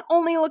be. I can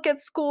only look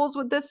at schools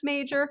with this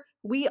major."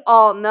 We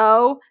all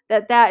know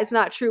that that is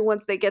not true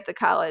once they get to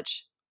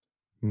college.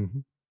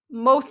 Mhm.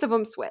 Most of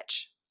them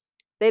switch.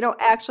 They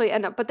don't actually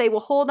end up but they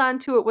will hold on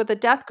to it with a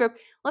death grip.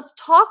 Let's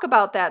talk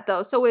about that,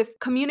 though. So if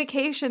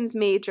communications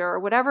major or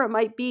whatever it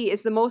might be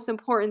is the most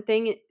important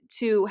thing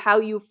to how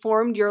you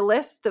formed your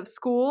list of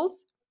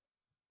schools,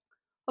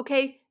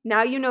 okay,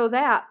 now you know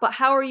that, but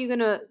how are you going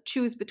to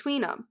choose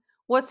between them?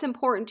 What's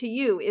important to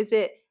you? Is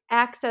it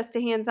access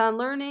to hands on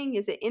learning?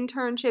 Is it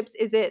internships?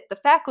 Is it the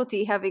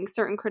faculty having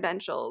certain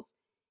credentials?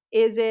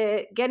 Is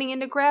it getting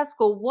into grad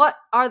school? What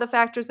are the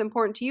factors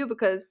important to you?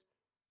 Because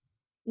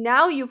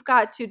now you've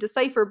got to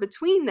decipher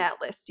between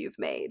that list you've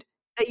made.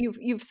 That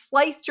you've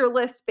sliced your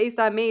list based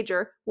on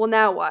major. Well,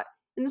 now what?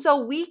 And so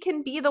we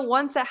can be the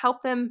ones that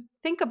help them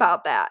think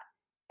about that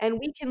and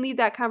we can lead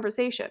that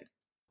conversation.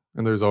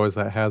 And there's always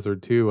that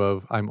hazard too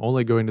of I'm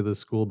only going to this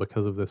school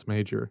because of this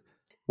major.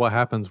 What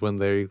happens when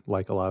they,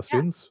 like a lot of Yeah.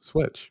 students,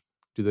 switch?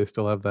 Do they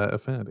still have that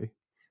affinity?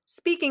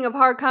 Speaking of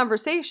hard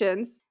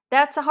conversations,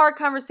 that's a hard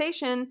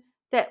conversation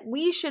that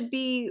we should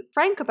be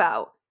frank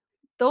about.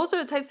 Those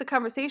are the types of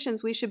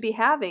conversations we should be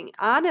having,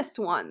 honest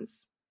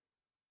ones.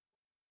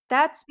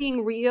 That's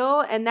being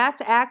real and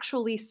that's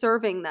actually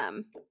serving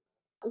them.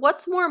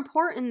 What's more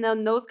important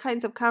than those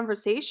kinds of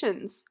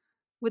conversations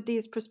with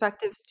these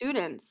prospective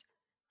students?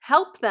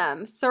 Help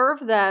them, serve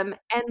them,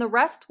 and the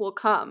rest will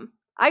come.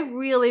 I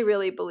really,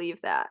 really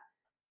believe that.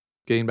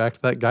 Getting back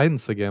to that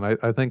guidance again,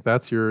 I think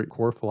that's your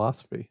core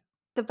philosophy.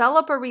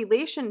 Develop a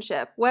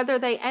relationship, whether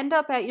they end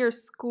up at your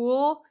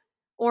school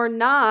or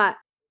not.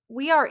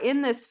 We are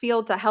in this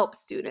field to help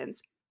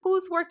students.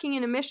 Who's working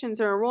in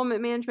admissions or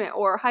enrollment management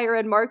or higher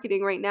ed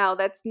marketing right now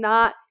that's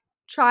not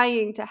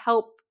trying to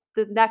help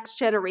the next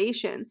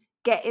generation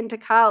get into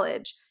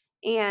college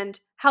and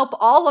help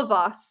all of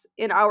us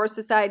in our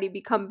society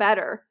become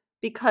better?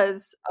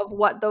 because of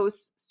what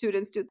those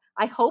students do.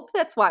 I hope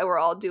that's why we're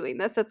all doing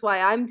this. That's why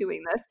I'm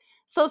doing this.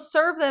 So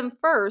serve them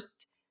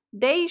first.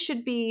 They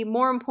should be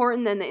more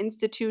important than the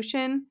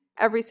institution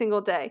every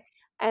single day.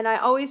 And I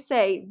always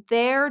say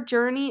their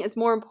journey is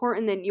more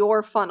important than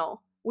your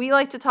funnel. We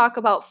like to talk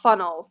about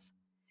funnels.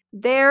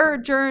 Their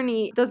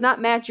journey does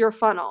not match your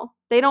funnel.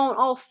 They don't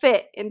all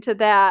fit into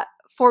that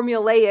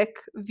formulaic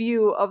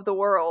view of the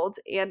world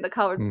and the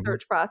college Mhm.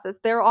 search process.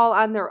 They're all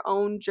on their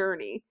own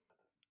journey.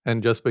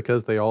 And just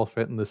because they all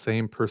fit in the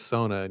same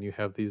persona and you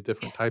have these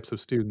different types of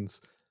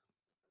students,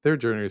 their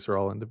journeys are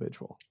all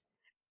individual.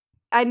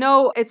 I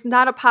know it's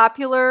not a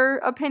popular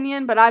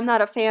opinion, but I'm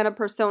not a fan of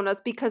personas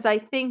because I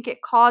think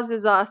it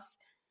causes us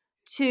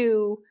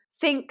to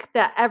think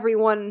that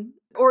everyone,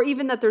 or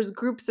even that there's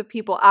groups of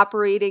people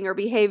operating or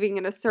behaving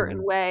in a certain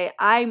Mhm. way.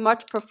 I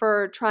much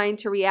prefer trying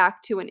to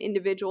react to an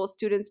individual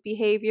student's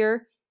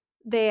behavior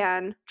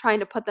than trying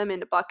to put them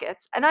into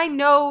buckets. And I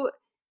know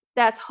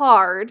that's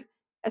hard,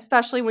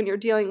 especially when you're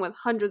dealing with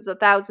hundreds of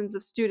thousands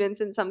of students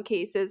in some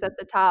cases at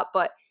the top,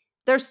 but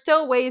there's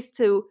still ways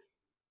to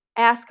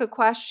ask a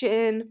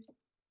question,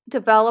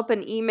 develop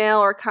an email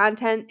or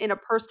content in a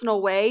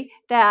personal way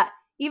that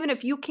even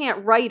if you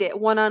can't write it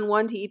one on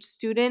one to each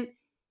student,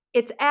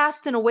 it's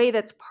asked in a way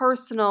that's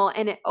personal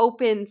and it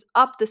opens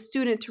up the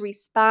student to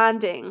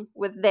responding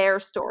with their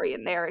story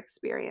and their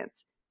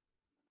experience.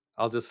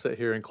 I'll just sit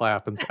here and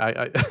clap and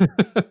I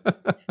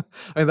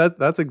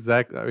that's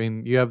exact I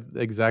mean, you have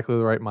exactly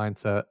the right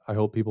mindset. I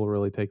hope people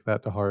really take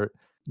that to heart.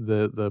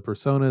 The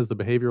personas, the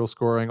behavioral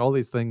scoring, all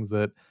these things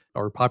that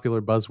are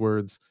popular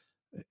buzzwords,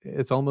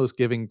 it's almost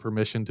giving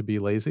permission to be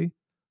lazy,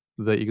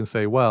 that you can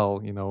say,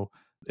 "Well,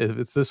 if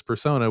it's this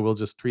persona, we'll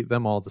just treat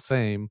them all the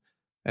same."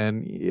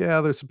 And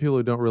yeah, there's some people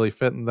who don't really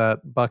fit in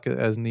that bucket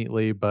as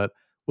neatly, but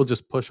we'll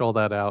just push all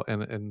that out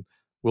and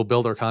we'll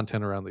build our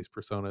content around these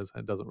personas,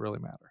 and it doesn't really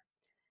matter.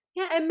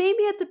 Yeah, and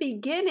maybe at the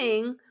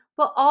beginning,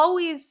 but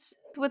always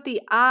with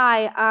the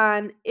eye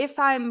on if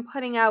I'm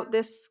putting out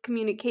this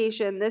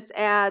communication, this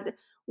ad,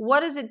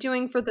 what is it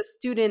doing for the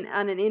student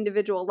on an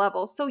individual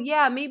level? So,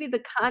 yeah, maybe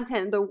the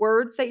content, the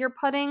words that you're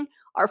putting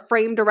are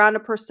framed around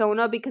a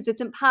persona because it's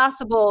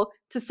impossible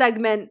to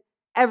segment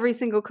every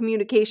single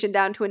communication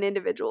down to an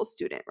individual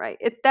student, right?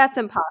 That's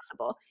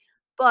impossible.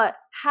 But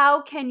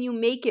how can you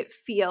make it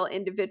feel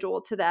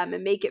individual to them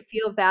and make it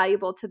feel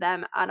valuable to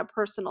them on a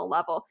personal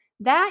level?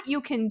 That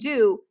you can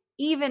do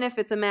even if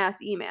it's a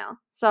mass email.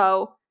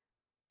 So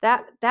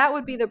that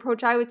would be the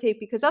approach I would take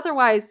because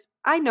otherwise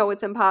I know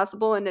it's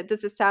impossible and that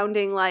this is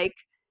sounding like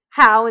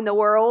how in the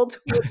world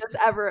would this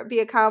ever be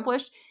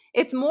accomplished?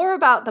 It's more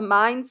about the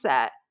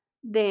mindset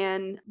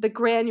than the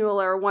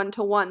granular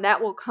one-to-one.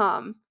 That will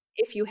come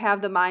if you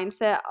have the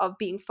mindset of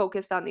being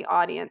focused on the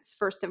audience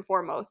first and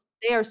foremost.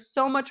 They are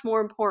so much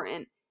more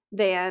important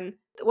than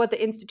what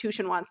the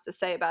institution wants to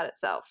say about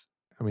itself.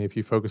 I mean, if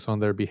you focus on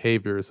their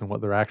behaviors and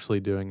what they're actually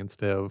doing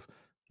instead of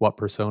what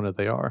persona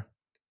they are,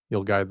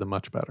 you'll guide them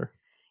much better.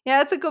 Yeah,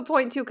 that's a good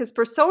point too, because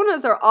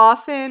personas are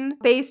often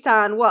based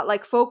on what,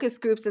 like focus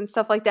groups and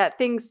stuff like that,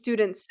 things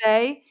students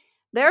say.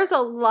 There's a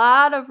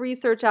lot of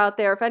research out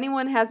there. If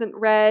anyone hasn't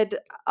read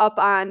up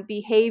on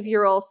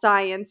behavioral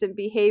science and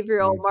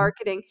behavioral Mhm.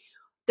 marketing,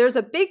 there's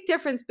a big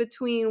difference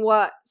between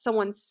what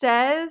someone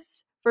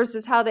says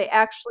versus how they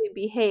actually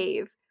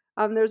behave.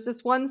 There's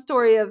this one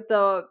story of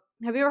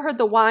have you ever heard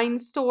the wine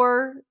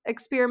store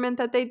experiment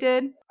that they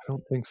did? I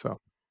don't think so.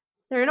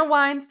 They're in a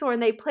wine store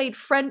and they played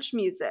French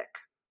music.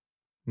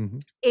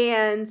 Mhm.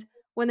 And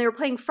when they were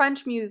playing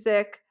French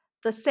music,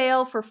 the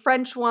sale for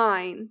French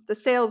wine, the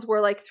sales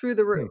were like through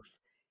the Hmm. roof.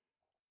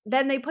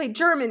 Then they played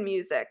German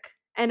music.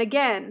 And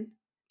again,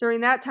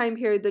 during that time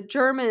period, the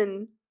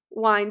German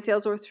wine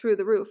sales were through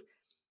the roof.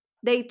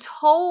 They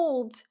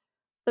told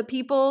the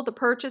people, the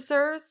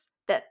purchasers,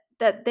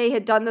 that they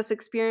had done this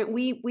experiment.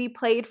 We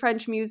played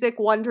French music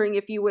wondering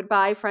if you would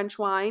buy French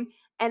wine,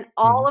 and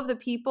all Mhm. of the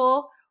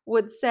people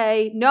would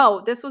say,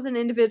 "No, this was an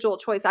individual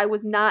choice. I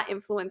was not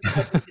influenced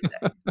by the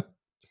music."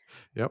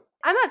 Yep.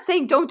 I'm not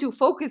saying don't do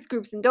focus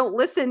groups and don't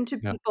listen to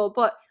Yeah. people,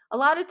 but a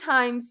lot of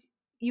times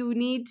you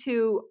need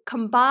to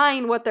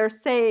combine what they're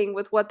saying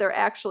with what they're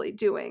actually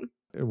doing.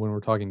 And when we're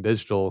talking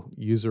digital,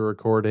 user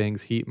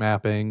recordings, heat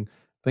mapping,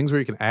 things where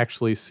you can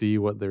actually see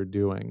what they're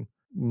doing,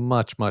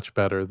 much, much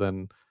better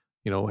than,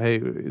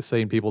 hey,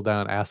 sitting people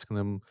down, asking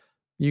them.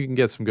 You can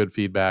get some good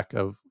feedback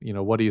of,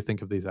 what do you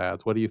think of these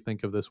ads? What do you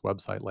think of this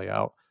website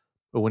layout?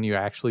 But when you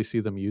actually see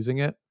them using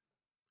it,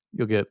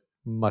 you'll get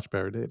much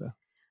better data.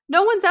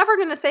 No one's ever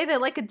gonna say they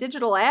like a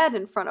digital ad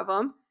in front of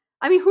them.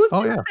 I mean, who's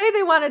Oh gonna yeah. say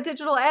they want a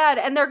digital ad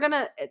and they're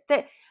gonna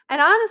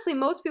and honestly,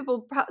 most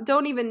people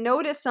don't even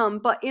notice them,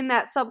 but in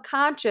that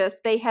subconscious,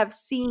 they have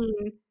seen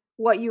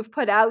what you've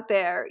put out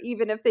there,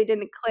 even if they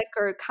didn't click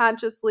or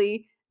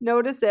consciously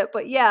notice it.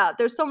 But yeah,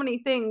 there's so many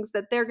things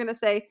that they're gonna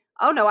say,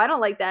 "Oh, no, I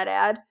don't like that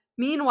ad."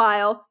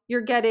 Meanwhile,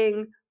 you're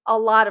getting a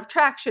lot of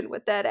traction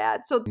with that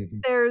ad. So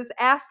Mhm. there's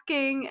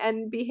asking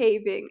and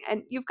behaving,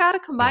 and you've gotta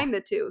Yeah. combine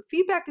the 2.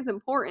 Feedback is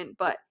important,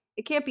 but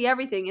it can't be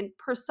everything, and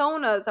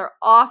personas are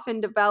often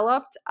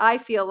developed, I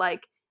feel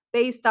like,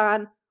 based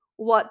on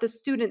what the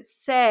students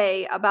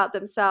say about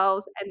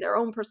themselves and their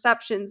own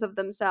perceptions of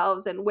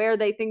themselves and where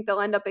they think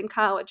they'll end up in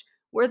college.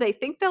 Where they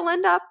think they'll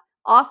end up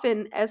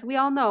often, as we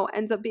all know,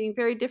 ends up being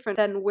very different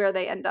than where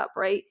they end up,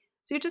 right?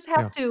 So you just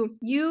have Yeah. to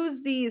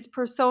use these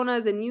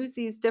personas and use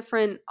these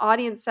different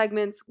audience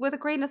segments with a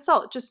grain of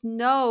salt. Just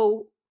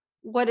know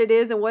what it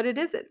is and what it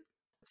isn't.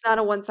 It's not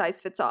a one size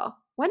fits all.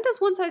 When does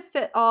one size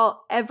fit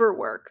all ever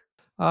work?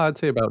 I'd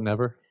say about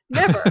never.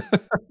 Never.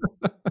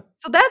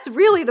 So that's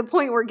really the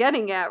point we're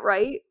getting at,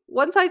 right?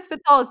 One size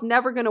fits all is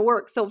never gonna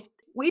work. So if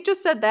we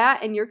just said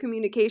that and your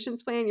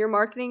communications plan, your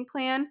marketing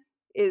plan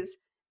is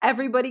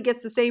everybody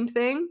gets the same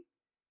thing.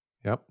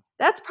 Yep.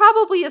 That's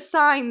probably a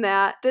sign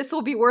that this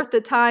will be worth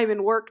the time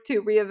and work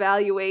to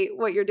reevaluate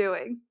what you're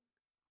doing.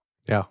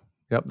 Yeah.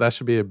 Yep. That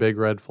should be a big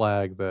red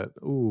flag that,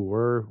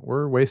 ooh,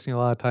 we're wasting a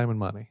lot of time and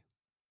money.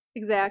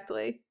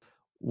 Exactly.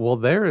 Well,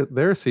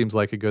 there seems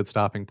like a good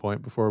stopping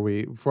point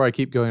before I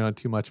keep going on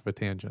too much of a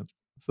tangent.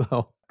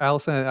 So,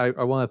 Allison,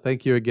 I want to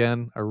thank you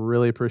again. I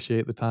really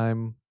appreciate the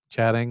time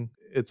chatting.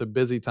 It's a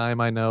busy time,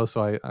 I know,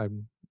 so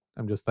I'm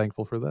just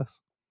thankful for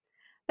this.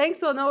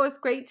 Thanks, well, no, it's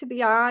great to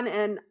be on,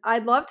 and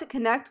I'd love to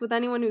connect with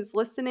anyone who's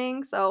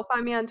listening, so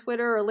find me on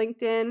Twitter or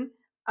LinkedIn.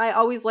 I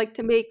always like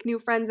to make new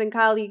friends and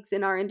colleagues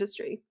in our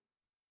industry.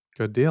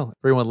 Good deal.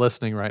 Everyone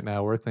listening right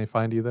now, where can they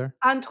find you there?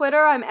 On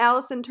Twitter, I'm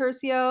Allison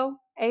Turcio,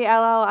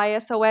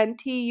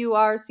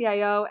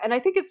 ALLISONTURCIO, and I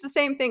think it's the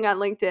same thing on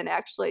LinkedIn,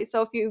 actually.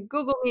 So if you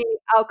Google me,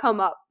 I'll come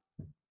up.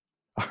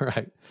 All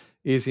right.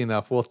 Easy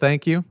enough. Well,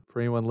 thank you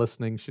for anyone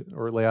listening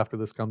shortly after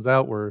this comes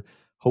out. We're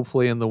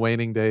hopefully in the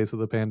waning days of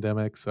the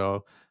pandemic.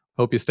 So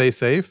hope you stay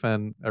safe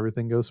and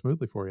everything goes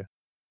smoothly for you.